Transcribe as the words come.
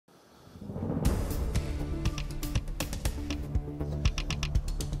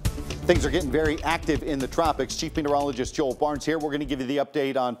Things are getting very active in the tropics. Chief Meteorologist Joel Barnes here. We're going to give you the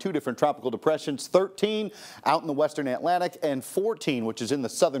update on two different tropical depressions, 13 out in the western Atlantic and 14, which is in the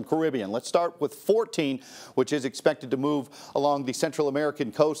southern Caribbean. Let's start with 14, which is expected to move along the Central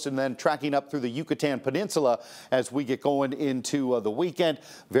American coast and then tracking up through the Yucatan Peninsula as we get going into the weekend.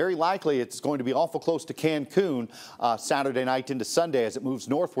 Very likely it's going to be awful close to Cancun Saturday night into Sunday as it moves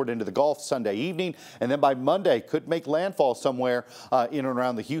northward into the Gulf Sunday evening. And then by Monday could make landfall somewhere in and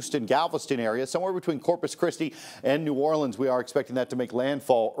around the Houston, Galveston area, somewhere between Corpus Christi and New Orleans. We are expecting that to make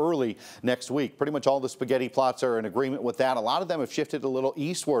landfall early next week. Pretty much all the spaghetti plots are in agreement with that. A lot of them have shifted a little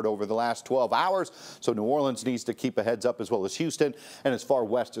eastward over the last 12 hours, so New Orleans needs to keep a heads up as well as Houston and as far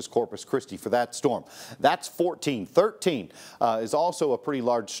west as Corpus Christi for that storm. That's 14. 13 is also a pretty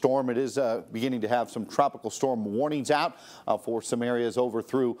large storm. It is beginning to have some tropical storm warnings out for some areas over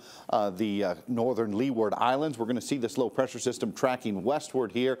through the northern Leeward Islands. We're going to see this low pressure system tracking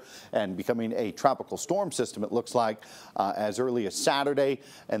westward here and becoming a tropical storm system, it looks like, as early as Saturday,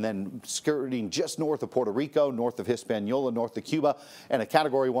 and then skirting just north of Puerto Rico, north of Hispaniola, north of Cuba, and a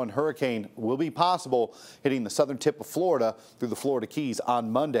Category 1 hurricane will be possible hitting the southern tip of Florida through the Florida Keys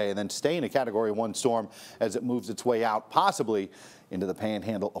on Monday, and then staying a Category 1 storm as it moves its way out, possibly into the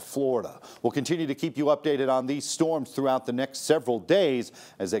Panhandle of Florida. We'll continue to keep you updated on these storms throughout the next several days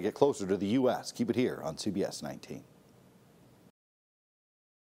as they get closer to the U.S. Keep it here on CBS 19.